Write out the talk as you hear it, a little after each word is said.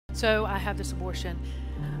So I have this abortion.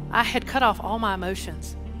 I had cut off all my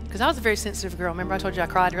emotions because I was a very sensitive girl. Remember I told you I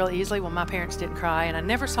cried really easily? Well, my parents didn't cry, and I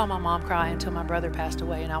never saw my mom cry until my brother passed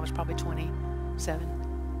away, and I was probably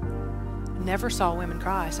 27. Never saw women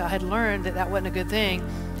cry, so I had learned that that wasn't a good thing.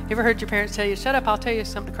 You ever heard your parents tell you, shut up, I'll tell you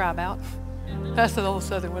something to cry about? That's the old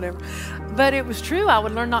Southern whatever. But it was true. I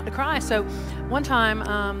would learn not to cry. So one time,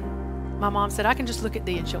 my mom said, I can just look at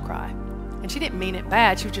Dee and she'll cry. And she didn't mean it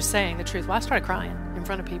bad. She was just saying the truth. Well, I started crying in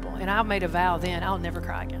front of people. And I made a vow then, I'll never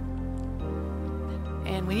cry again.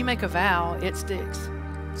 And when you make a vow, it sticks.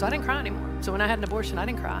 So I didn't cry anymore. So when I had an abortion, I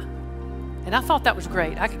didn't cry. And I thought that was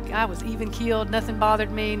great. I was even-keeled. Nothing bothered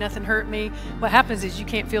me. Nothing hurt me. What happens is you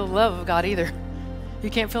can't feel the love of God either. You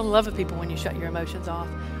can't feel the love of people when you shut your emotions off.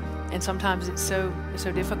 And sometimes it's so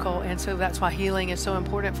difficult. And so that's why healing is so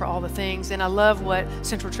important for all the things. And I love what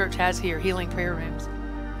Central Church has here, healing prayer rooms.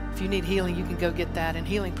 If you need healing, you can go get that. And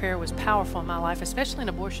healing prayer was powerful in my life, especially in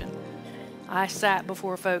abortion. I sat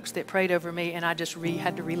before folks that prayed over me, and I just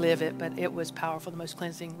had to relive it. But it was powerful, the most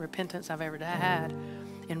cleansing repentance I've ever had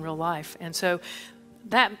in real life. And so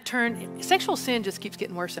that sexual sin just keeps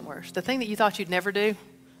getting worse and worse. The thing that you thought you'd never do,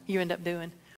 you end up doing.